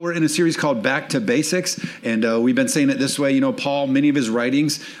We're in a series called Back to Basics, and we've been saying it this way. Paul, many of his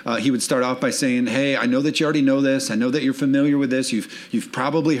writings, he would start off by saying, hey, I know that you already know this. I know that you're familiar with this. You've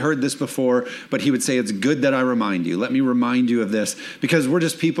probably heard this before, but he would say, it's good that I remind you. Let me remind you of this, because we're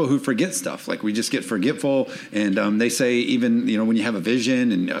just people who forget stuff. Like, we just get forgetful, and they say even, when you have a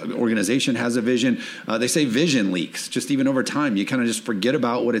vision and an organization has a vision, they say vision leaks. Just even over time, you kind of just forget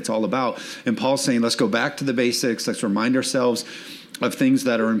about what it's all about. And Paul's saying, let's go back to the basics. Let's remind ourselves of things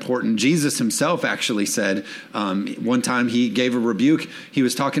that are important. Jesus himself actually said, one time he gave a rebuke. He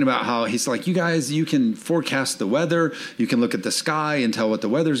was talking about how he's like, you guys, you can forecast the weather. You can look at the sky and tell what the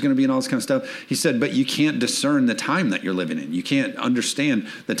weather is going to be and all this kind of stuff. He said, but you can't discern the time that you're living in. You can't understand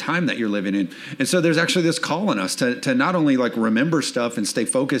the time that you're living in. And so there's actually this call on us to not only like remember stuff and stay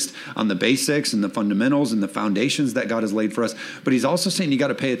focused on the basics and the fundamentals and the foundations that God has laid for us, but he's also saying you got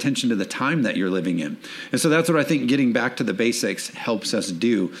to pay attention to the time that you're living in. And so that's what I think getting back to the basics helps us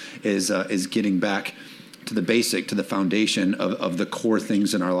do, is getting back to the basic, to the foundation of the core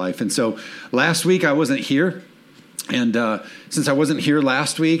things in our life. And so last week I wasn't here. And since I wasn't here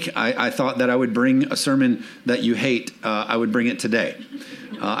last week, I thought that I would bring a sermon that you hate. I would bring it today.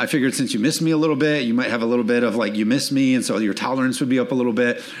 I figured since you missed me a little bit, you might have a little bit of like, you miss me, and so your tolerance would be up a little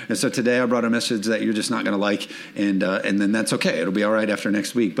bit. And so today I brought a message that you're just not going to like, and then that's okay. It'll be all right after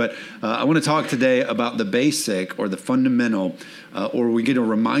next week. But I want to talk today about the basic or the fundamental, or we get to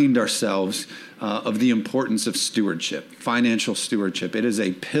remind ourselves of the importance of stewardship, financial stewardship. It is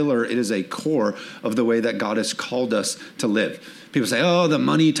a pillar, it is a core of the way that God has called us to live. People say, oh, the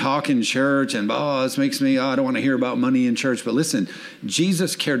money talk in church, and this makes me, I don't want to hear about money in church. But listen,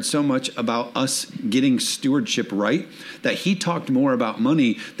 Jesus cared so much about us getting stewardship right that he talked more about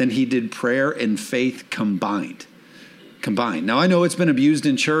money than he did prayer and faith combined. Now, I know it's been abused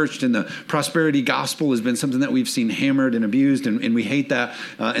in church, and the prosperity gospel has been something that we've seen hammered and abused, and we hate that,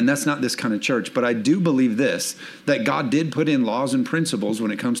 and that's not this kind of church. But I do believe this, that God did put in laws and principles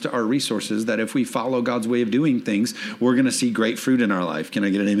when it comes to our resources, that if we follow God's way of doing things, we're going to see great fruit in our life. Can I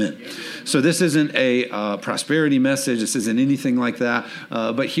get an amen? So this isn't a prosperity message. This isn't anything like that.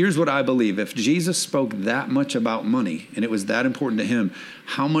 But here's what I believe. If Jesus spoke that much about money, and it was that important to him,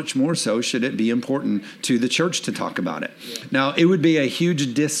 how much more so should it be important to the church to talk about it? Yeah. Now, it would be a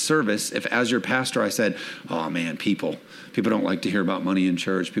huge disservice if, as your pastor, I said, oh man, people don't like to hear about money in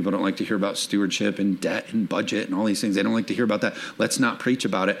church. People don't like to hear about stewardship and debt and budget and all these things. They don't like to hear about that. Let's not preach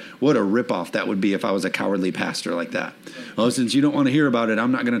about it. What a ripoff that would be if I was a cowardly pastor like that. Well, since you don't want to hear about it,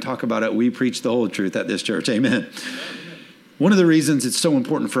 I'm not going to talk about it. We preach the whole truth at this church. Amen. One of the reasons it's so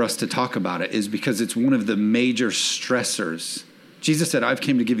important for us to talk about it is because it's one of the major stressors. Jesus said, I've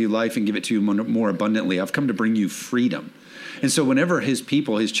come to give you life and give it to you more abundantly. I've come to bring you freedom. And so whenever his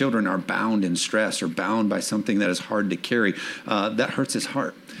people, his children, are bound in stress or bound by something that is hard to carry, that hurts his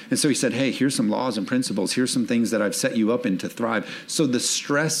heart. And so he said, hey, here's some laws and principles. Here's some things that I've set you up in to thrive. So the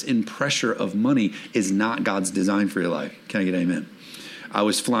stress and pressure of money is not God's design for your life. Can I get amen? I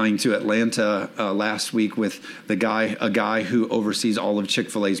was flying to Atlanta last week with a guy who oversees all of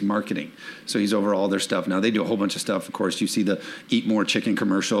Chick-fil-A's marketing. So he's over all their stuff. Now, they do a whole bunch of stuff. Of course, you see the Eat More Chicken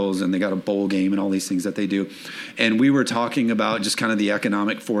commercials, and they got a bowl game and all these things that they do. And we were talking about just kind of the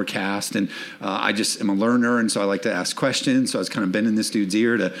economic forecast. And I just am a learner, and so I like to ask questions. So I was kind of bending this dude's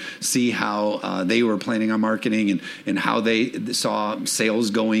ear to see how they were planning on marketing and how they saw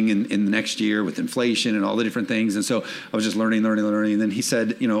sales going in the next year with inflation and all the different things. And so I was just learning. And then he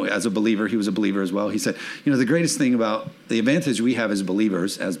said, as a believer, he was a believer as well. He said, the greatest thing about the advantage we have as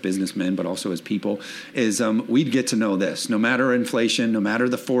believers, as businessmen, but also as people, is we'd get to know this. No matter inflation, no matter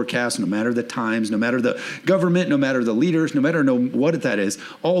the forecast, no matter the times, no matter the government, no matter the leaders, no matter what that is,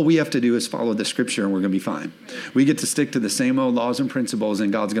 all we have to do is follow the scripture and we're going to be fine. We get to stick to the same old laws and principles,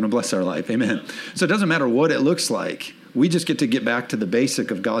 and God's going to bless our life. Amen. So it doesn't matter what it looks like. We just get to get back to the basic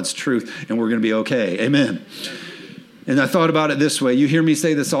of God's truth, and we're going to be okay. Amen. And I thought about it this way. You hear me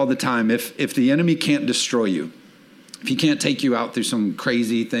say this all the time. If the enemy can't destroy you, if he can't take you out through some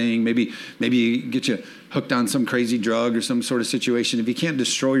crazy thing, maybe get you hooked on some crazy drug or some sort of situation, if he can't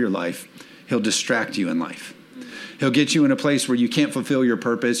destroy your life, he'll distract you in life. He'll get you in a place where you can't fulfill your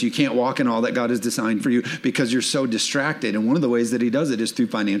purpose. You can't walk in all that God has designed for you because you're so distracted. And one of the ways that he does it is through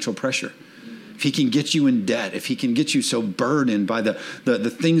financial pressure. If he can get you in debt, if he can get you so burdened by the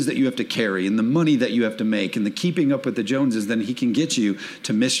things that you have to carry and the money that you have to make and the keeping up with the Joneses, then he can get you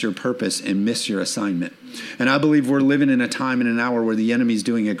to miss your purpose and miss your assignment. And I believe we're living in a time and an hour where the enemy's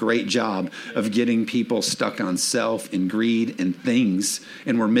doing a great job of getting people stuck on self and greed and things,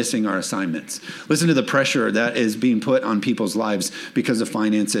 and we're missing our assignments. Listen to the pressure that is being put on people's lives because of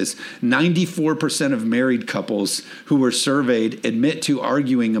finances. 94% of married couples who were surveyed admit to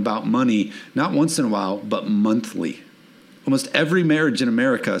arguing about money, not once in a while, but monthly. Almost every marriage in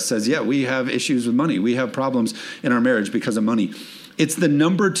America says, yeah, we have issues with money. We have problems in our marriage because of money. It's the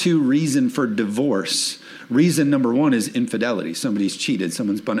number 2 reason for divorce. Reason number 1 is infidelity. Somebody's cheated.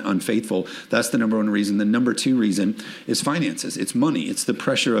 Someone's been unfaithful. That's the number 1 reason. The number 2 reason is finances. It's money. It's the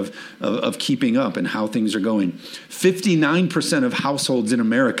pressure of keeping up and how things are going. 59% of households in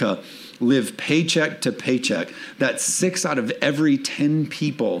America live paycheck to paycheck. That's 6 out of every 10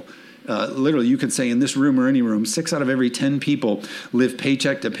 people. Literally, you could say in this room or any room, 6 out of every 10 people live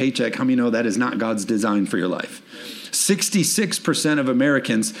paycheck to paycheck. How many know that is not God's design for your life? 66% of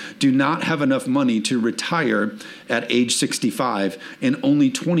Americans do not have enough money to retire at age 65, and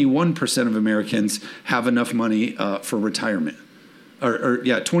only 21% of Americans have enough money for retirement.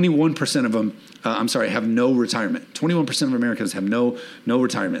 21% of them, have no retirement. 21% of Americans have no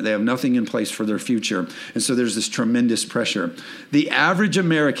retirement. They have nothing in place for their future. And so there's this tremendous pressure. The average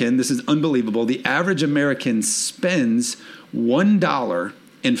American, this is unbelievable, the average American spends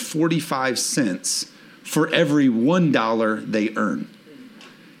 $1.45 for every $1 they earn.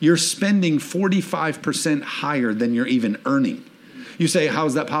 You're spending 45% higher than you're even earning. You say, how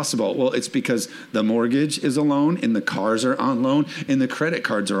is that possible? Well, it's because the mortgage is a loan, and the cars are on loan, and the credit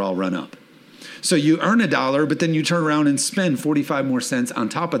cards are all run up. So you earn $1, but then you turn around and spend 45 more cents on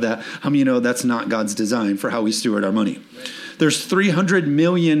top of that. How many know that's not God's design for how we steward our money? Right. There's 300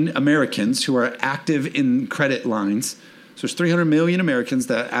 million Americans who are active in credit lines. So there's 300 million Americans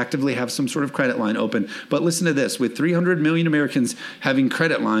that actively have some sort of credit line open. But listen to this. With 300 million Americans having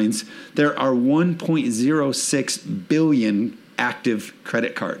credit lines, there are 1.06 billion active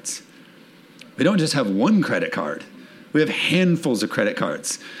credit cards. We don't just have one credit card. We have handfuls of credit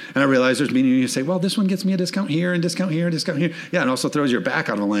cards. And I realize there's many of you say, well, this one gets me a discount here and discount here and discount here. Yeah, and also throws your back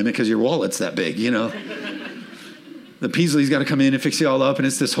out of alignment because your wallet's that big, you know. The Peasley's got to come in and fix you all up, and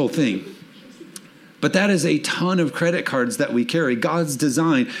it's this whole thing. But that is a ton of credit cards that we carry. God's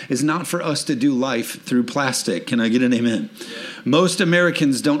design is not for us to do life through plastic. Can I get an amen? Yeah. Most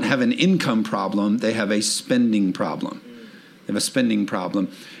Americans don't have an income problem. They have a spending problem. They have a spending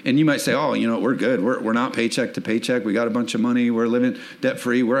problem. And you might say, oh, you know, we're good. We're not paycheck to paycheck. We got a bunch of money. We're living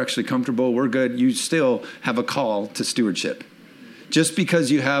debt-free. We're actually comfortable. We're good. You still have a call to stewardship. Just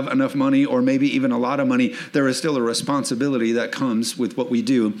because you have enough money or maybe even a lot of money, there is still a responsibility that comes with what we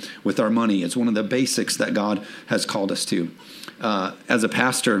do with our money. It's one of the basics that God has called us to. As a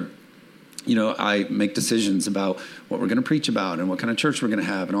pastor, you know, I make decisions about what we're going to preach about and what kind of church we're going to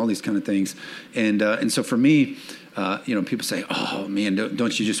have and all these kind of things. And so for me, you know, people say, oh, man,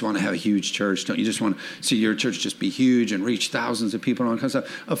 don't you just want to have a huge church? Don't you just want to see your church just be huge and reach thousands of people and all that kind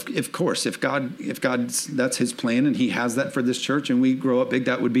of stuff? Of course, if God's that's his plan and he has that for this church and we grow up big,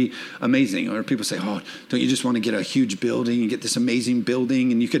 that would be amazing. Or people say, oh, don't you just want to get a huge building and get this amazing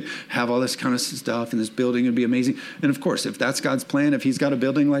building and you could have all this kind of stuff and this building would be amazing. And of course, if that's God's plan, if he's got a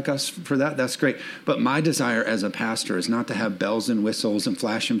building like us for that, that's great. But my desire as a pastor is not to have bells and whistles and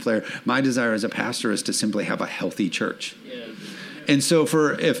flash and flare. My desire as a pastor is to simply have a healthy church. Yeah. And so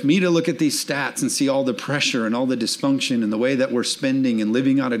if me to look at these stats and see all the pressure and all the dysfunction and the way that we're spending and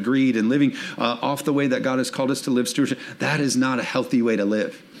living out of greed and living off the way that God has called us to live stewardship, that is not a healthy way to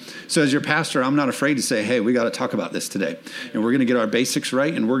live. So as your pastor, I'm not afraid to say, hey, we got to talk about this today. And we're going to get our basics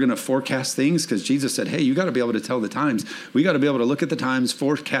right and we're going to forecast things because Jesus said, hey, you got to be able to tell the times. We got to be able to look at the times,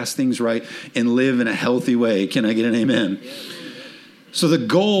 forecast things right, and live in a healthy way. Can I get an amen? Yeah. So the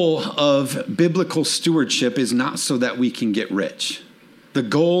goal of biblical stewardship is not so that we can get rich. The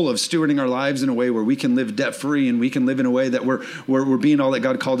goal of stewarding our lives in a way where we can live debt-free and we can live in a way that we're being all that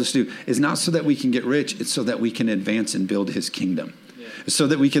God called us to do is not so that we can get rich. It's so that we can advance and build his kingdom. Yeah. So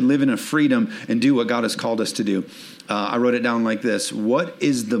that we can live in a freedom and do what God has called us to do. I wrote it down like this. What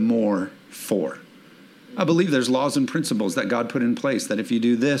is the more for? I believe there's laws and principles that God put in place that if you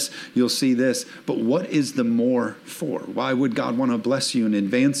do this, you'll see this. But what is the more for? Why would God want to bless you and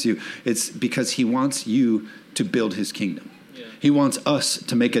advance you? It's because he wants you to build his kingdom. Yeah. He wants us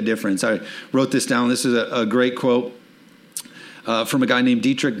to make a difference. I wrote this down. This is a great quote from a guy named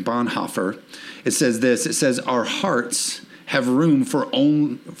Dietrich Bonhoeffer. It says this. It says, our hearts have room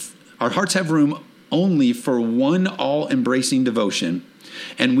only for one all-embracing devotion,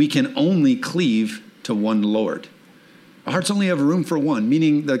 and we can only cleave to one Lord. Our hearts only have room for one,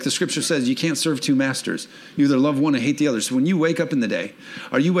 meaning like the scripture says, you can't serve two masters. You either love one or hate the other. So when you wake up in the day,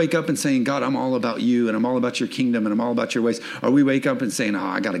 are you wake up and saying, God, I'm all about you and I'm all about your kingdom and I'm all about your ways? Or we wake up and saying,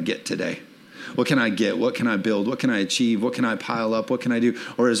 I got to get today. What can I get? What can I build? What can I achieve? What can I pile up? What can I do?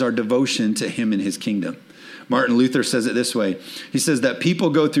 Or is our devotion to him and his kingdom? Martin Luther says it this way. He says that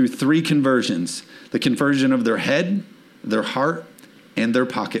people go through three conversions: the conversion of their head, their heart, and their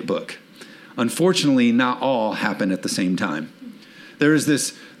pocketbook. Unfortunately, not all happen at the same time. There's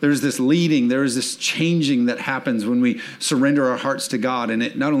this leading, there is this changing that happens when we surrender our hearts to God. And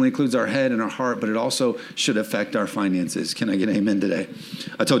it not only includes our head and our heart, but it also should affect our finances. Can I get amen today?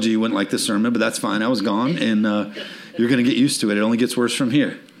 I told you wouldn't like this sermon, but that's fine. I was gone, and you're going to get used to it. It only gets worse from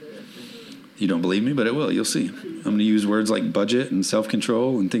here. You don't believe me, but it will. You'll see. I'm going to use words like budget and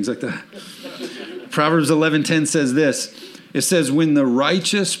self-control and things like that. Proverbs 11:10 says this. It says, when the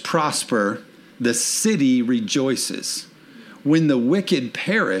righteous prosper, the city rejoices. When the wicked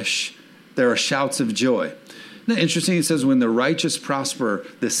perish, there are shouts of joy. Isn't that interesting? It says, when the righteous prosper,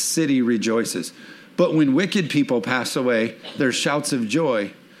 the city rejoices. But when wicked people pass away, there's shouts of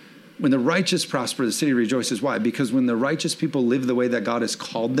joy. When the righteous prosper, the city rejoices. Why? Because when the righteous people live the way that God has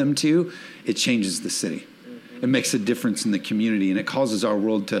called them to, it changes the city. It makes a difference in the community, and it causes our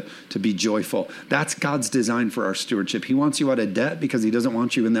world to be joyful. That's God's design for our stewardship. He wants you out of debt because he doesn't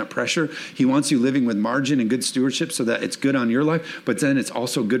want you in that pressure. He wants you living with margin and good stewardship so that it's good on your life, but then it's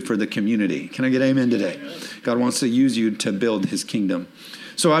also good for the community. Can I get amen today? God wants to use you to build his kingdom.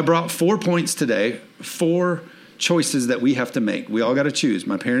 So I brought 4 points today, 4 choices that we have to make. We all got to choose.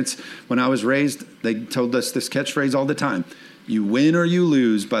 My parents, when I was raised, they told us this catchphrase all the time. You win or you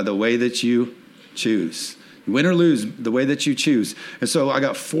lose by the way that you choose. You win or lose the way that you choose. And so I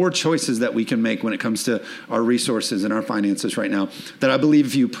got 4 choices that we can make when it comes to our resources and our finances right now that I believe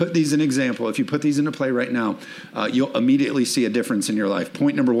if you put these in example, if you put these into play right now, you'll immediately see a difference in your life.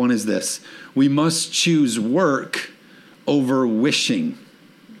 Point number 1 is this. We must choose work over wishing.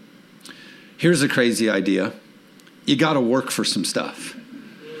 Here's a crazy idea. You got to work for some stuff.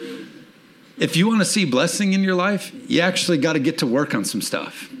 If you want to see blessing in your life, you actually got to get to work on some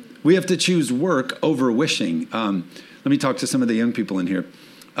stuff. We have to choose work over wishing. Let me talk to some of the young people in here.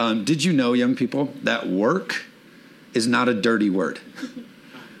 Did you know, young people, that work is not a dirty word?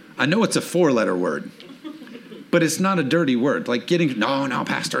 I know it's a 4-letter word, but it's not a dirty word. Like no,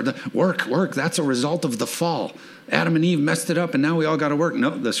 Pastor, work, that's a result of the fall. Adam and Eve messed it up, and now we all got to work.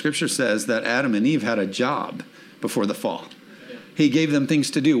 No, the scripture says that Adam and Eve had a job before the fall. He gave them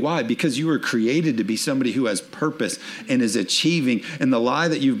things to do. Why? Because you were created to be somebody who has purpose and is achieving. And the lie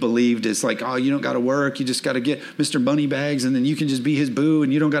that you've believed is like, oh, you don't got to work. You just got to get Mr. Bunny Bags, and then you can just be his boo,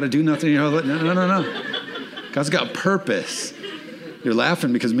 and you don't got to do nothing. No. God's got purpose. You're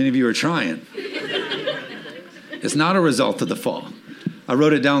laughing because many of you are trying. It's not a result of the fall. I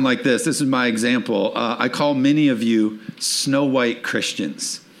wrote it down like this. This is my example. I call many of you Snow White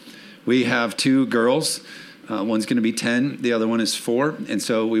Christians. We have 2 girls. One's going to be 10. The other one is 4. And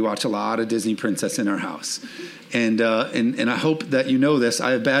so we watch a lot of Disney Princess in our house. And I hope that you know this.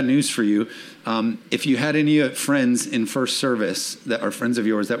 I have bad news for you. If you had any friends in first service that are friends of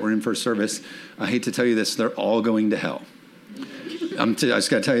yours that were in first service, I hate to tell you this, they're all going to hell. I just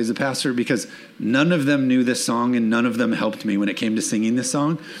got to tell you as a pastor, because none of them knew this song and none of them helped me when it came to singing this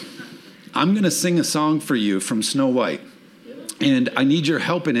song. I'm going to sing a song for you from Snow White. And I need your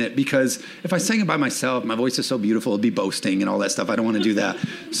help in it, because if I sang it by myself, my voice is so beautiful, it'd be boasting and all that stuff. I don't want to do that.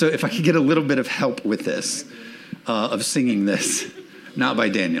 So if I could get a little bit of help with this, of singing this, not by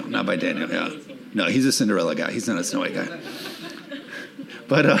Daniel. Yeah. No, he's a Cinderella guy. He's not a Snow White guy.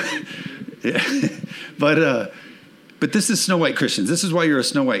 But this is Snow White Christians. This is why you're a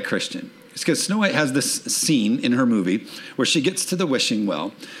Snow White Christian. It's because Snow White has this scene in her movie where she gets to the wishing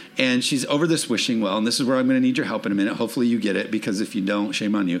well, and she's over this wishing well, and this is where I'm going to need your help in a minute. Hopefully you get it, because if you don't,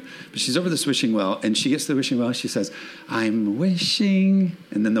 shame on you. But she's over this wishing well, and she gets to the wishing well, and she says, I'm wishing.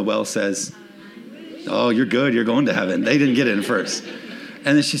 And then the well says, oh, you're good. You're going to heaven. They didn't get it in first.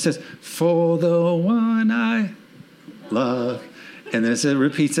 And then she says, for the one I love. And then it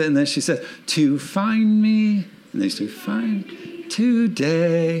repeats it, and then she says, to find me. And they say, find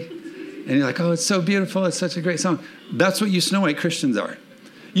today. And you're like, oh, it's so beautiful. It's such a great song. That's what you Snow White Christians are.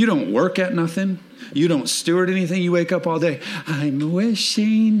 You don't work at nothing. You don't steward anything. You wake up all day. I'm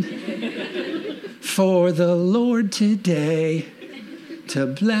wishing for the Lord today to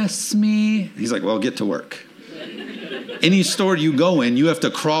bless me. He's like, well, get to work. Any store you go in, you have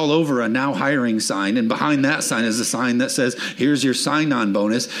to crawl over a now hiring sign. And behind that sign is a sign that says, here's your sign-on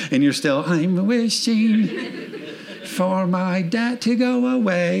bonus. And you're still, I'm wishing for my debt to go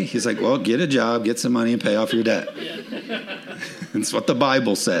away. He's like, well, get a job, get some money, and pay off your debt. That's what the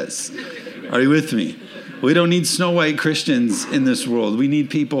Bible says. Are you with me? We don't need Snow White Christians in this world. We need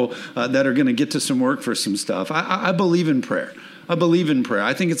people that are going to get to some work for some stuff. I believe in prayer. I believe in prayer.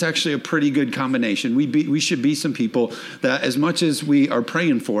 I think it's actually a pretty good combination. We should be some people that as much as we are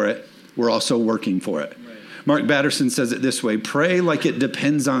praying for it, we're also working for it. Mark Batterson says it this way: pray like it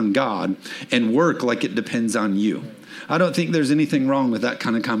depends on God and work like it depends on you. I don't think there's anything wrong with that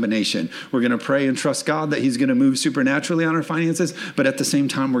kind of combination. We're going to pray and trust God that he's going to move supernaturally on our finances, but at the same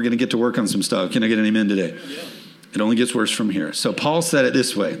time, we're going to get to work on some stuff. Can I get an amen today? Yeah. It only gets worse from here. So Paul said it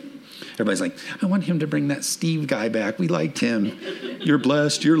this way. Everybody's like, I want him to bring that Steve guy back. We liked him. You're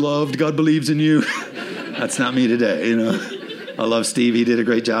blessed. You're loved. God believes in you. That's not me today, you know. I love Steve. He did a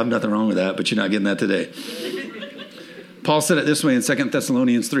great job. Nothing wrong with that, but you're not getting that today. Paul said it this way in 2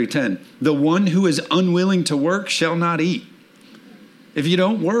 Thessalonians 3:10. The one who is unwilling to work shall not eat. If you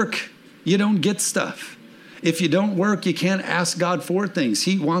don't work, you don't get stuff. If you don't work, you can't ask God for things.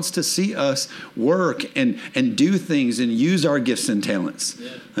 He wants to see us work and do things and use our gifts and talents. Yeah.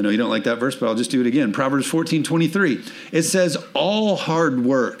 I know you don't like that verse, but I'll just do it again. Proverbs 14:23. It says, all hard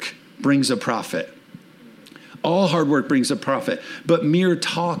work brings a profit. All hard work brings a profit, but mere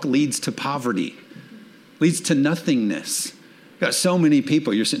talk leads to poverty. Leads to nothingness. Got so many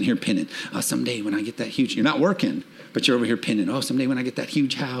people, you're sitting here pinning, oh, someday when I get that huge, you're not working, but you're over here pinning, oh, someday when I get that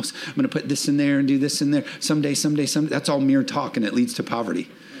huge house, I'm going to put this in there and do this in there. Someday. That's all mere talk, and it leads to poverty.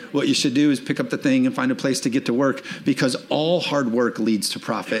 What you should do is pick up the thing and find a place to get to work, because all hard work leads to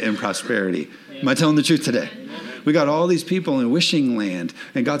profit and prosperity. Am I telling the truth today? We got all these people in wishing land,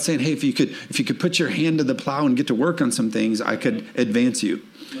 and God's saying, hey, if you could put your hand to the plow and get to work on some things, I could advance you.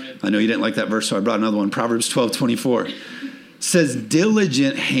 I know you didn't like that verse, so I brought another one. Proverbs 12:24 says,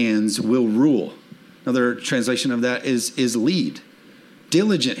 diligent hands will rule. Another translation of that is lead.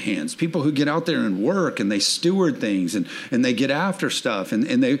 Diligent hands, people who get out there and work and they steward things and they get after stuff.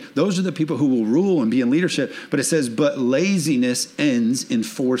 And those are the people who will rule and be in leadership. But it says, but laziness ends in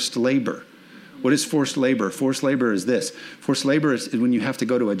forced labor. What is forced labor? Forced labor is this. Forced labor is when you have to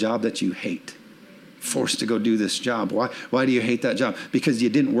go to a job that you hate. Forced to go do this job. Why do you hate that job? Because you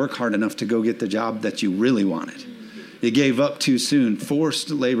didn't work hard enough to go get the job that you really wanted. You gave up too soon. Forced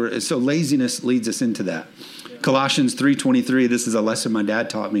labor. So laziness leads us into that. Yeah. Colossians 3:23. This is a lesson my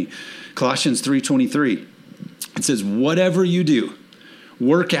dad taught me. Colossians 3:23. It says, whatever you do,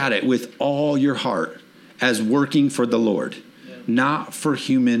 work at it with all your heart as working for the Lord, not for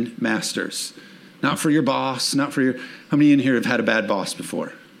human masters. Not for your boss, not for your... How many in here have had a bad boss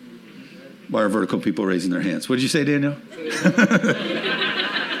before? Why are vertical people raising their hands? What did you say, Daniel?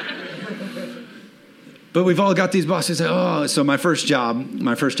 But we've all got these bosses say, oh, so my first job,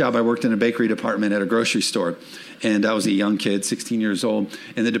 I worked in a bakery department at a grocery store. And I was a young kid, 16 years old.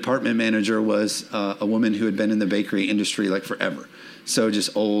 And the department manager was a woman who had been in the bakery industry like forever. So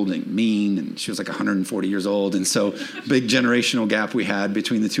just old and mean. And she was like 140 years old. And so big generational gap we had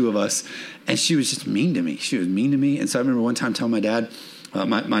between the two of us. And she was just mean to me. She was mean to me. And so I remember one time telling my dad,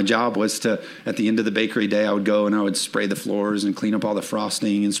 my job was to, at the end of the bakery day, I would go and I would spray the floors and clean up all the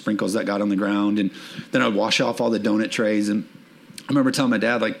frosting and sprinkles that got on the ground. And then I would wash off all the donut trays. And I remember telling my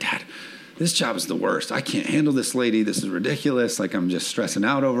dad, like, Dad, this job is the worst. I can't handle this lady. This is ridiculous. Like, I'm just stressing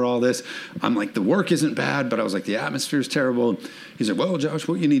out over all this. I'm like, the work isn't bad, but I was like, the atmosphere is terrible. He's like, well, Josh,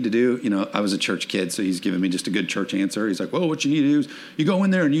 what you need to do, you know, I was a church kid, so he's giving me just a good church answer. He's like, well, what you need to do is you go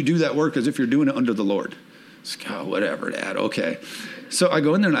in there and you do that work as if you're doing it under the Lord. It's like, oh, whatever, Dad. Okay. So I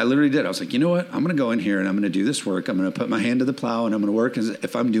go in there and I literally did. I was like, you know what? I'm going to go in here and I'm going to do this work. I'm going to put my hand to the plow and I'm going to work as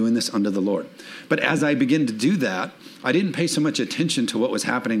if I'm doing this under the Lord. But as I begin to do that, I didn't pay so much attention to what was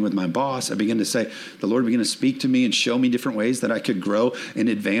happening with my boss. I began to say, the Lord began to speak to me and show me different ways that I could grow and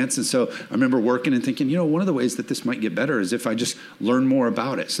advance. And so I remember working and thinking, you know, one of the ways that this might get better is if I just learn more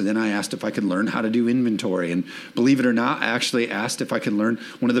about it. So then I asked if I could learn how to do inventory. And believe it or not, I actually asked if I could learn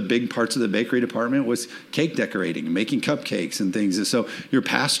one of the big parts of the bakery department was cake decorating and making cupcakes and things. And so your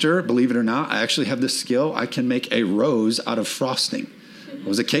pastor, believe it or not, I actually have this skill. I can make a rose out of frosting. I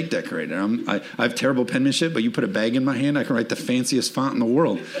was a cake decorator. I have terrible penmanship, but you put a bag in my hand, I can write the fanciest font in the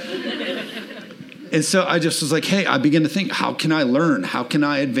world. And so I just was like, hey, I began to think, how can I learn? How can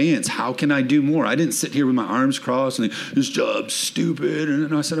I advance? How can I do more? I didn't sit here with my arms crossed and think, this job's stupid.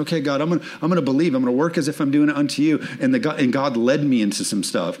 And I said, okay, God, I'm gonna believe. I'm gonna work as if I'm doing it unto you. And God led me into some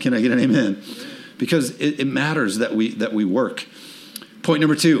stuff. Can I get an amen? Because it matters that we work. Point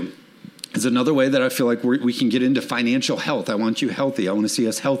number 2. Is another way that I feel like we can get into financial health. I want you healthy. I want to see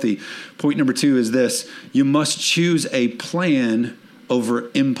us healthy. Point number 2 is this. You must choose a plan over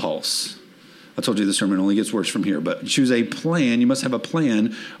impulse. I told you the sermon only gets worse from here, but choose a plan. You must have a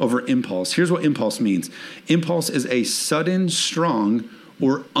plan over impulse. Here's what impulse means. Impulse is a sudden, strong,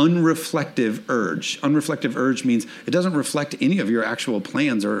 or unreflective urge. Unreflective urge means it doesn't reflect any of your actual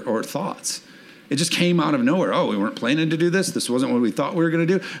plans or thoughts. It just came out of nowhere. Oh, we weren't planning to do this. This wasn't what we thought we were going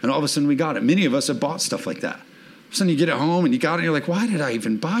to do. And all of a sudden we got it. Many of us have bought stuff like that. All of a sudden you get it home and you got it and you're like, why did I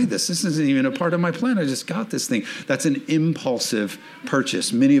even buy this? This isn't even a part of my plan. I just got this thing. That's an impulsive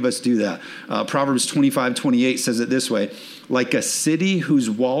purchase. Many of us do that. Proverbs 25:28 says it this way. Like a city whose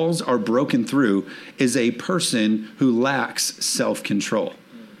walls are broken through is a person who lacks self-control.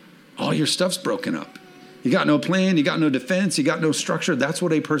 All your stuff's broken up. You got no plan, you got no defense, you got no structure. That's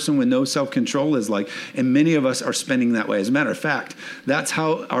what a person with no self-control is like. And many of us are spending that way. As a matter of fact, that's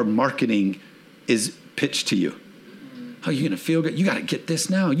how our marketing is pitched to you. How are you going to feel good? You got to get this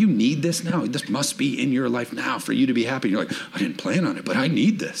now. You need this now. This must be in your life now for you to be happy. You're like, I didn't plan on it, but I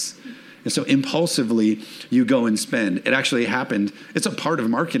need this. And so impulsively, you go and spend. It actually happened. It's a part of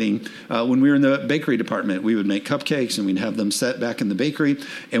marketing. When we were in the bakery department, we would make cupcakes and we'd have them set back in the bakery.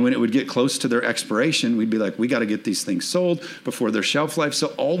 And when it would get close to their expiration, we'd be like, we got to get these things sold before their shelf life. So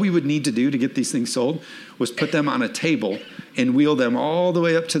all we would need to do to get these things sold was put them on a table and wheel them all the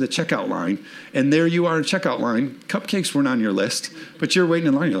way up to the checkout line. And there you are in checkout line. Cupcakes weren't on your list, but you're waiting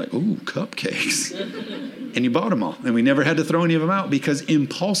in line. You're like, ooh, cupcakes. And you bought them all. And we never had to throw any of them out because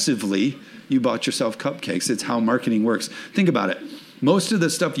impulsively you bought yourself cupcakes. It's how marketing works. Think about it. Most of the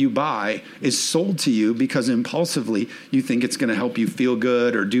stuff you buy is sold to you because impulsively you think it's going to help you feel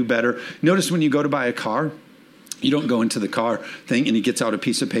good or do better. Notice when you go to buy a car, you don't go into the car thing and he gets out a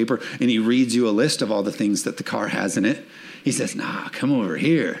piece of paper and he reads you a list of all the things that the car has in it. He says, nah, come over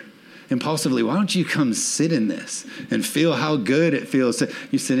here. Impulsively, why don't you come sit in this and feel how good it feels?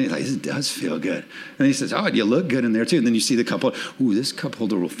 You sit in it like, it does feel good. And he says, oh, you look good in there too. And then you see the cup holder. Ooh, this cup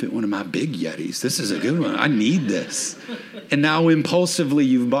holder will fit one of my big Yetis. This is a good one. I need this. And now impulsively,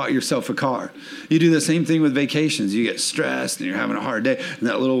 you've bought yourself a car. You do the same thing with vacations. You get stressed and you're having a hard day. And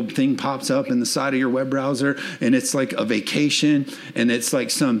that little thing pops up in the side of your web browser. And it's like a vacation. And it's like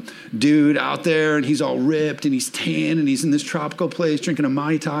some dude out there and he's all ripped and he's tan and he's in this tropical place drinking a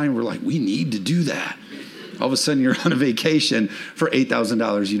Mai Tai. And we're like, we need to do that. All of a sudden, you're on a vacation for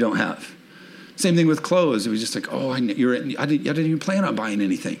 $8,000 you don't have. Same thing with clothes. It was just like, oh, I didn't even plan on buying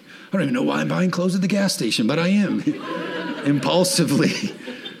anything. I don't even know why I'm buying clothes at the gas station, but I am. Impulsively.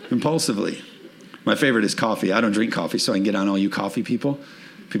 My favorite is coffee. I don't drink coffee, so I can get on all you coffee people.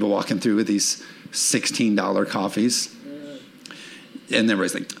 People walking through with these $16 coffees. And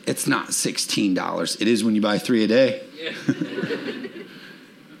everybody's like, it's not $16. It is when you buy 3 a day. Yeah.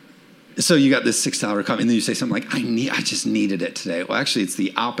 So you got this $6 coffee, and then you say something like, I just needed it today. Well, actually, it's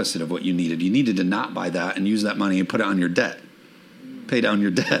the opposite of what you needed. You needed to not buy that and use that money and put it on your debt. Pay down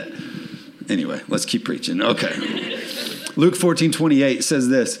your debt. Anyway, let's keep preaching. Okay. Luke 14:28 says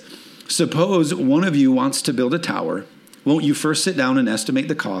this, suppose one of you wants to build a tower. Won't you first sit down and estimate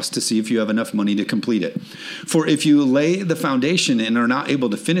the cost to see if you have enough money to complete it? For if you lay the foundation and are not able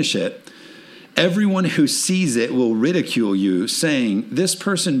to finish it, everyone who sees it will ridicule you, saying, this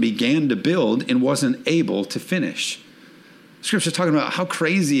person began to build and wasn't able to finish. Scripture's talking about how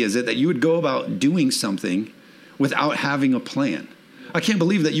crazy is it that you would go about doing something without having a plan. I can't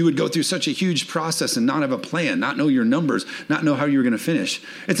believe that you would go through such a huge process and not have a plan, not know your numbers, not know how you're going to finish.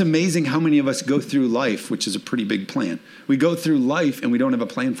 It's amazing how many of us go through life, which is a pretty big plan. We go through life and we don't have a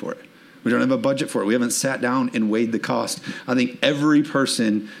plan for it. We don't have a budget for it. We haven't sat down and weighed the cost. I think every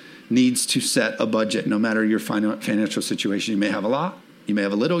person needs to set a budget, no matter your financial situation. You may have a lot, you may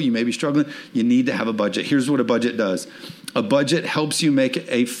have a little, you may be struggling. You need to have a budget. Here's what a budget does. A budget helps you make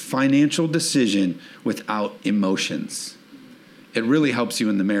a financial decision without emotions. It really helps you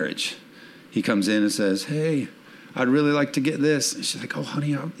in the marriage. He comes in and says, hey, I'd really like to get this. And she's like, oh,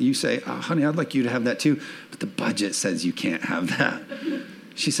 honey, you say, honey, I'd like you to have that too. But the budget says you can't have that.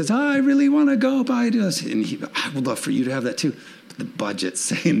 She says, I really want to go buy this. And I would love for you to have that too. The budget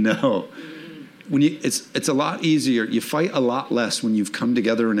say no. When it's a lot easier. You fight a lot less when you've come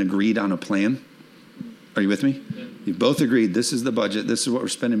together and agreed on a plan. Are you with me? Yeah. You've both agreed. This is the budget. This is what we're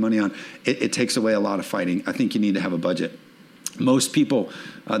spending money on. It takes away a lot of fighting. I think you need to have a budget. Most people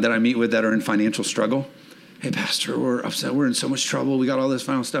that I meet with that are in financial struggle. Hey, Pastor, we're upset. We're in so much trouble. We got all this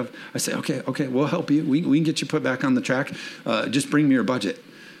final stuff. I say, okay, we'll help you. We can get you put back on the track. Just bring me your budget.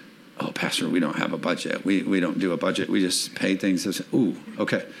 Oh, Pastor, we don't have a budget. We don't do a budget. We just pay things. Ooh,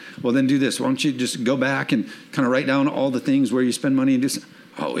 okay. Well, then do this. Why don't you just go back and kind of write down all the things where you spend money and do some.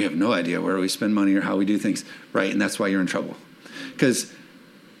 Oh, we have no idea where we spend money or how we do things. Right, and that's why you're in trouble. Because,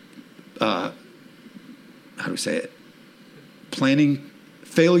 how do we say it? Planning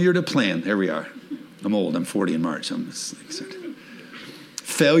Failure to plan. There we are. I'm old. I'm 40 in March. I'm just excited.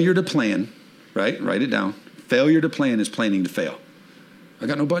 Failure to plan, right? Write it down. Failure to plan is planning to fail. I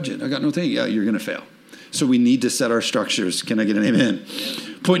got no budget. I got no thing. Yeah, you're going to fail. So we need to set our structures. Can I get an amen?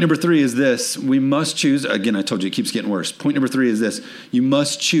 Point number 3 is this. We must choose. Again, I told you it keeps getting worse. Point number 3 is this. You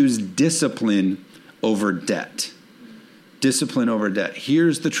must choose discipline over debt. Discipline over debt.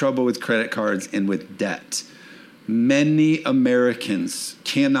 Here's the trouble with credit cards and with debt. Many Americans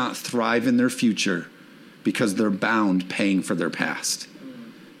cannot thrive in their future because they're bound paying for their past.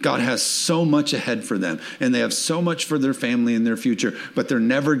 God has so much ahead for them, and they have so much for their family and their future, but they're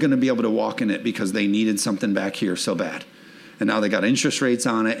never going to be able to walk in it because they needed something back here so bad. And now they got interest rates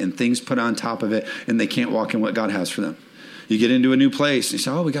on it and things put on top of it, and they can't walk in what God has for them. You get into a new place, and you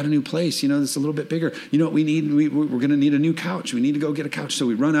say, oh, we got a new place. This is a little bit bigger. You know what we need? We're going to need a new couch. We need to go get a couch. So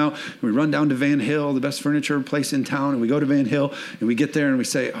we run out, and we run down to Van Hill, the best furniture place in town, and we go to Van Hill, and we get there, and we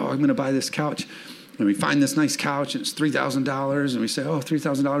say, oh, I'm going to buy this couch. And we find this nice couch, and it's $3,000, and we say, oh,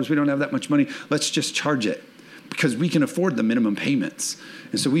 $3,000, we don't have that much money. Let's just charge it because we can afford the minimum payments.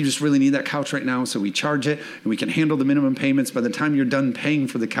 And so we just really need that couch right now, so we charge it, and we can handle the minimum payments. By the time you're done paying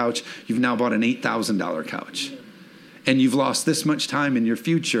for the couch, you've now bought an $8,000 couch. And you've lost this much time in your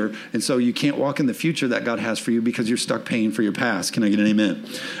future, and so you can't walk in the future that God has for you because you're stuck paying for your past. Can I get an amen?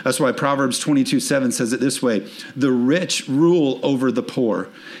 That's why Proverbs 22:7 says it this way. The rich rule over the poor,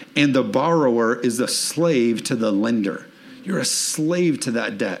 and the borrower is a slave to the lender. You're a slave to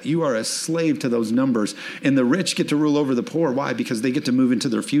that debt. You are a slave to those numbers. And the rich get to rule over the poor. Why? Because they get to move into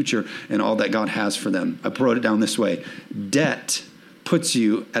their future and all that God has for them. I wrote it down this way. Debt puts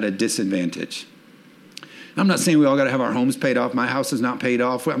you at a disadvantage. I'm not saying we all got to have our homes paid off. My house is not paid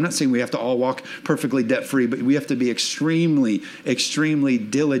off. I'm not saying we have to all walk perfectly debt-free, but we have to be extremely, extremely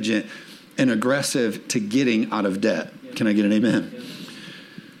diligent and aggressive to getting out of debt. Can I get an amen?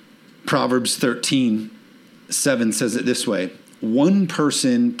 Proverbs 13:7 says it this way. One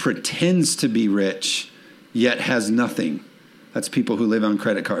person pretends to be rich, yet has nothing. That's people who live on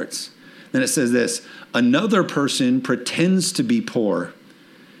credit cards. Then it says this. Another person pretends to be poor,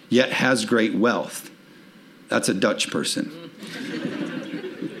 yet has great wealth. That's a Dutch person.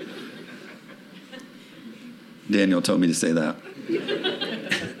 Daniel told me to say that.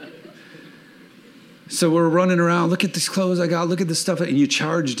 So we're running around. Look at this clothes I got. Look at this stuff. And you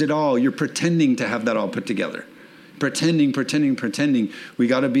charged it all. You're pretending to have that all put together. Pretending. We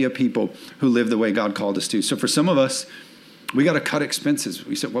got to be a people who live the way God called us to. So for some of us, we got to cut expenses.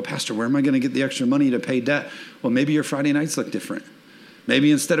 We said, well, Pastor, where am I going to get the extra money to pay debt? Well, maybe your Friday nights look different.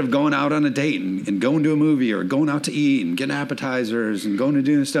 Maybe instead of going out on a date and going to a movie or going out to eat and getting appetizers and going to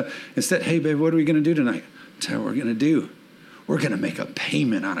do stuff, instead, hey, babe, what are we going to do tonight? Tell you what we're going to do. We're going to make a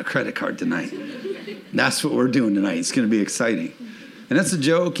payment on a credit card tonight. That's what we're doing tonight. It's going to be exciting. And that's a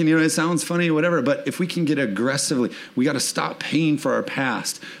joke, and it sounds funny or whatever, but if we can get aggressively, we got to stop paying for our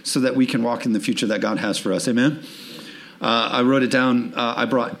past so that we can walk in the future that God has for us. Amen? I wrote it down. I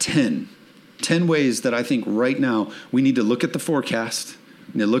brought 10 ways that I think right now we need to look at the forecast,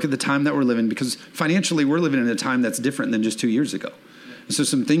 we need to look at the time that we're living, because financially we're living in a time that's different than just 2 years ago. And so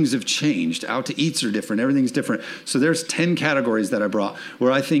some things have changed. Out to eats are different. Everything's different. So there's 10 categories that I brought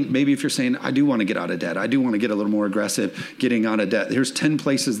where I think maybe if you're saying, I do want to get out of debt, I do want to get a little more aggressive getting out of debt, here's 10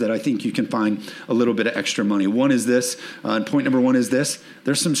 places that I think you can find a little bit of extra money. One is this. Point number 1 is this.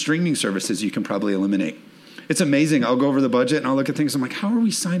 There's some streaming services you can probably eliminate. It's amazing. I'll go over the budget and I'll look at things. I'm like, how are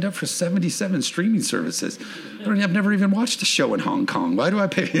we signed up for 77 streaming services? I've never even watched a show in Hong Kong. Why do I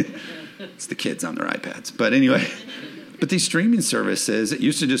pay? It's the kids on their iPads. But anyway, but these streaming services, it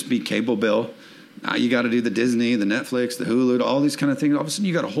used to just be cable bill. Now you got to do the Disney, the Netflix, the Hulu, all these kind of things. All of a sudden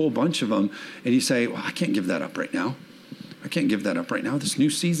you got a whole bunch of them. And you say, well, I can't give that up right now. I can't give that up right now. This new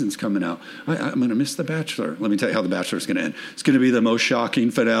season's coming out. I'm going to miss The Bachelor. Let me tell you how The Bachelor's going to end. It's going to be the most shocking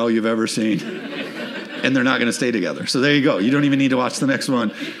finale you've ever seen. And they're not going to stay together. So there you go. You don't even need to watch the next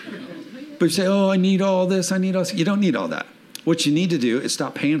one. But you say, oh, I need all this. I need all this. You don't need all that. What you need to do is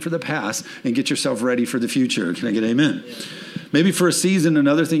stop paying for the past and get yourself ready for the future. Can I get amen? Yeah. Maybe for a season,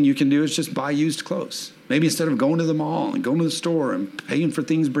 another thing you can do is just buy used clothes. Maybe instead of going to the mall and going to the store and paying for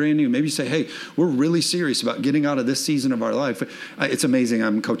things brand new, maybe say, hey, we're really serious about getting out of this season of our life. It's amazing.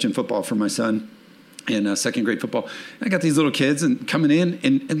 I'm coaching football for my son in second grade football. And I got these little kids and coming in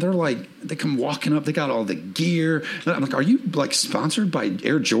and they're like, they come walking up. They got all the gear. And I'm like, are you like sponsored by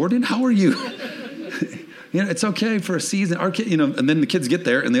Air Jordan? How are you? It's okay for a season. Our kid, and then the kids get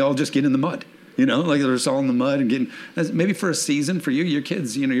there and they all just get in the mud. Like they're just all in the mud and getting, maybe for a season for you, your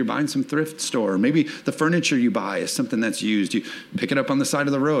kids, you're buying some thrift store. Maybe the furniture you buy is something that's used. You pick it up on the side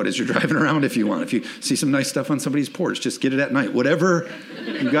of the road as you're driving around if you want. If you see some nice stuff on somebody's porch, just get it at night. Whatever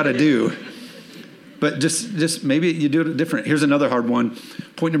you got to do. But just maybe you do it different. Here's another hard one.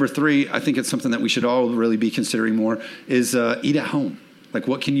 Point number 3, I think it's something that we should all really be considering more, is eat at home. Like,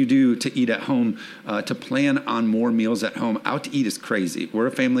 what can you do to eat at home, to plan on more meals at home? Out to eat is crazy. We're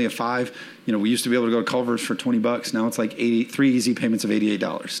a family of 5. You know, we used to be able to go to Culver's for $20. Now it's like 3 easy payments of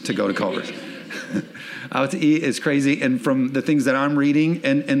 $88 to go to Culver's. Out to eat is crazy. And from the things that I'm reading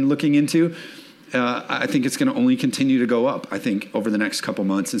and looking into, I think it's going to only continue to go up, I think, over the next couple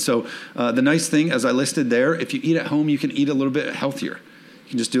months. And so the nice thing, as I listed there, if you eat at home, you can eat a little bit healthier. You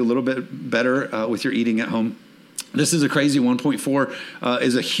can just do a little bit better with your eating at home. This is a crazy 1.4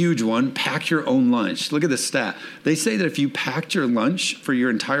 is a huge one. Pack your own lunch. Look at this stat. They say that if you packed your lunch for your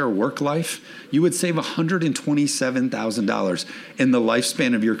entire work life, you would save $127,000 in the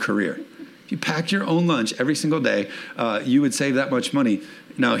lifespan of your career. If you packed your own lunch every single day, you would save that much money.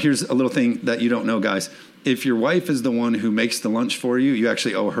 Now, here's a little thing that you don't know, guys. If your wife is the one who makes the lunch for you, you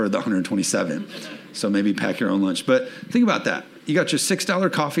actually owe her the $127. So maybe pack your own lunch. But think about that. You got your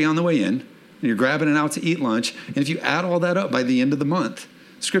 $6 coffee on the way in. And you're grabbing it out to eat lunch. And if you add all that up by the end of the month,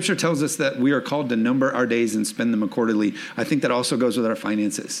 Scripture tells us that we are called to number our days and spend them accordingly. I think that also goes with our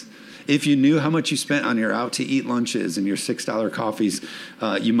finances. If you knew how much you spent on your out-to-eat lunches and your $6 coffees,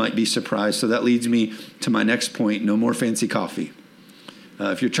 you might be surprised. So that leads me to my next point, no more fancy coffee.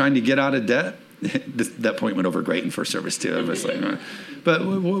 If you're trying to get out of debt, that point went over great in first service too. I was like, but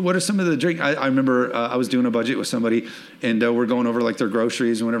what are some of the drink? I remember I was doing a budget with somebody, and we're going over like their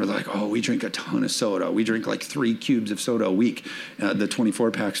groceries and whatever. They're like, oh, we drink a ton of soda. We drink like 3 cubes of soda a week, the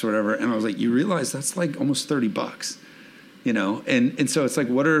 24 packs or whatever. And I was like, you realize that's like almost $30, you know? And so it's like,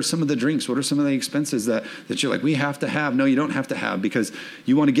 what are some of the drinks? What are some of the expenses that you're like, we have to have? No, you don't have to have, because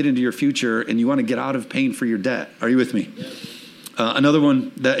you want to get into your future and you want to get out of paying for your debt. Are you with me? Yeah. Another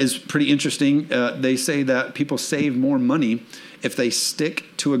one that is pretty interesting, they say that people save more money if they stick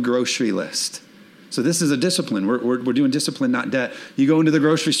to a grocery list. So this is a discipline. We're doing discipline, not debt. You go into the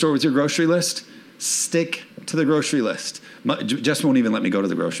grocery store with your grocery list, stick to the grocery list. Jess won't even let me go to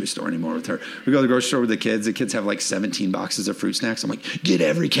the grocery store anymore with her. We go to the grocery store with the kids. The kids have like 17 boxes of fruit snacks. I'm like, get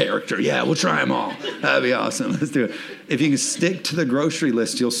every character. Yeah, we'll try them all. That'd be awesome. Let's do it. If you can stick to the grocery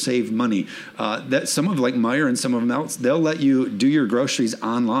list, you'll save money. That some of like Meijer and some of them else, they'll let you do your groceries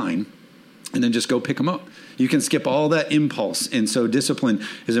online and then just go pick them up. You can skip all that impulse. And so discipline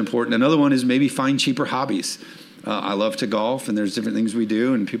is important. Another one is maybe find cheaper hobbies. I love to golf, and there's different things we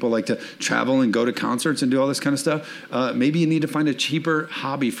do, and people like to travel and go to concerts and do all this kind of stuff. Maybe you need to find a cheaper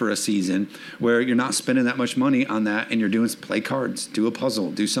hobby for a season where you're not spending that much money on that, and you're doing play cards, do a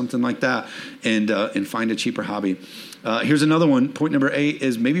puzzle, do something like that, and find a cheaper hobby. Here's another one. Point number 8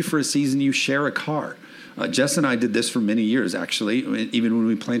 is maybe for a season you share a car. Jess and I did this for many years, actually. Even when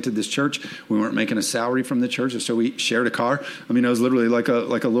we planted this church, we weren't making a salary from the church, so we shared a car. I mean, I was literally like a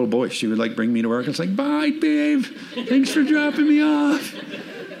little boy. She would like bring me to work. It's like, bye, babe. Thanks for dropping me off.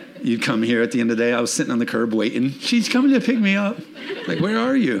 You'd come here at the end of the day. I was sitting on the curb waiting. She's coming to pick me up. Like, where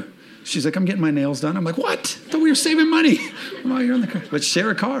are you? She's like, I'm getting my nails done. I'm like, what? I thought we were saving money. Well, you're on the car. But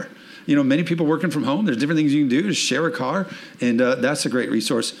share a car. You know, many people working from home. There's different things you can do to share a car, and that's a great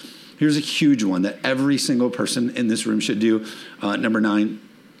resource. Here's a huge one that every single person in this room should do. Number 9,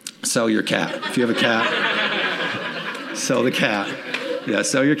 sell your cat. If you have a cat, sell the cat. Yeah,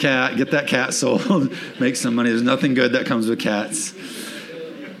 sell your cat. Get that cat sold. Make some money. There's nothing good that comes with cats.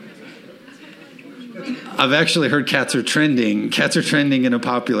 I've actually heard cats are trending. Cats are trending in a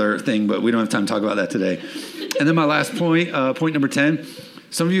popular thing, but we don't have time to talk about that today. And then my last point, point number 10,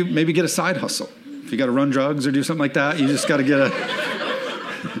 some of you maybe get a side hustle. If you got to run drugs or do something like that, you just got to get a...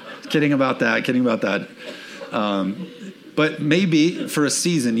 Kidding about that. But maybe for a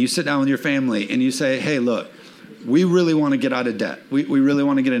season, you sit down with your family and you say, hey, look, we really want to get out of debt. We really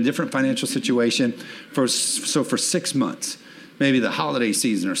want to get in a different financial situation. For 6 months, maybe the holiday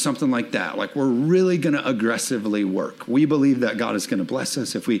season or something like that, like we're really going to aggressively work. We believe that God is going to bless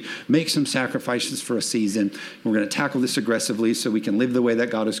us if we make some sacrifices for a season. We're going to tackle this aggressively so we can live the way that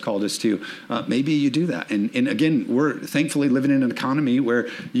God has called us to. Maybe you do that. And again, we're thankfully living in an economy where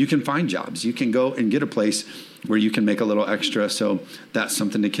you can find jobs. You can go and get a place where you can make a little extra. So that's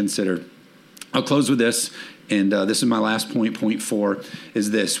something to consider. I'll close with this. And this is my last point. Point 4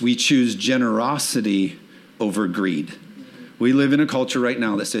 is this. We choose generosity over greed. We live in a culture right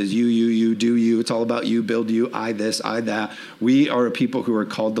now that says you, do you. It's all about you, build you, I this, I that. We are a people who are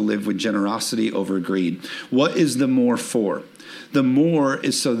called to live with generosity over greed. What is the more for? The more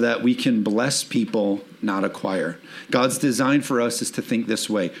is so that we can bless people, not acquire. God's design for us is to think this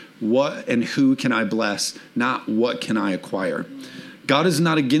way. What and who can I bless, not what can I acquire? God is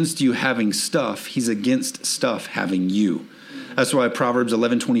not against you having stuff. He's against stuff having you. That's why Proverbs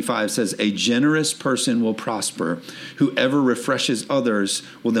 11:25 says, a generous person will prosper. Whoever refreshes others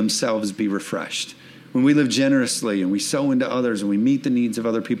will themselves be refreshed. When we live generously and we sow into others and we meet the needs of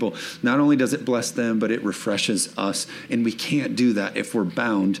other people, not only does it bless them, but it refreshes us. And we can't do that if we're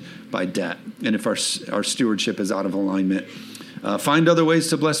bound by debt and if our stewardship is out of alignment. Find other ways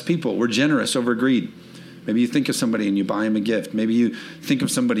to bless people. We're generous over greed. Maybe you think of somebody and you buy them a gift. Maybe you think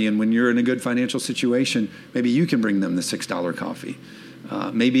of somebody and when you're in a good financial situation, maybe you can bring them the $6 coffee.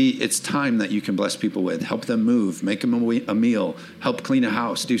 Maybe it's time that you can bless people with. Help them move, make them a meal, help clean a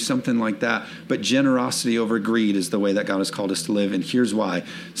house, do something like that. But generosity over greed is the way that God has called us to live. And here's why.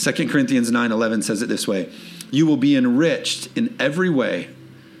 2 Corinthians 9:11 says it this way. You will be enriched in every way,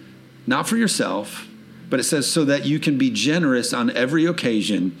 not for yourself, but it says so that you can be generous on every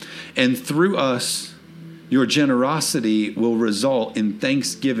occasion. And through us, your generosity will result in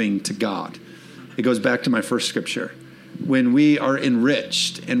thanksgiving to God. It goes back to my first scripture. When we are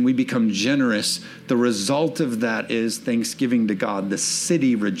enriched and we become generous, the result of that is thanksgiving to God. The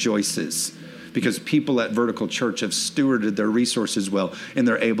city rejoices because people at Vertical Church have stewarded their resources well and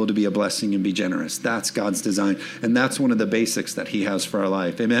they're able to be a blessing and be generous. That's God's design. And that's one of the basics that he has for our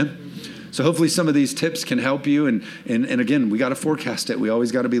life. Amen? So hopefully some of these tips can help you. And again, we got to forecast it. We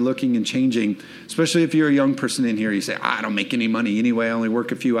always got to be looking and changing, especially if you're a young person in here. You say, I don't make any money anyway. I only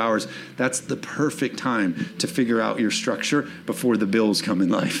work a few hours. That's the perfect time to figure out your structure before the bills come in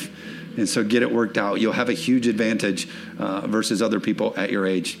life. And so get it worked out. You'll have a huge advantage versus other people at your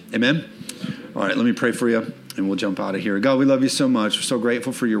age. Amen? All right, let me pray for you and we'll jump out of here. God, we love you so much. We're so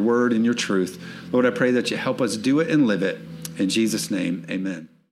grateful for your word and your truth. Lord, I pray that you help us do it and live it. In Jesus' name, amen.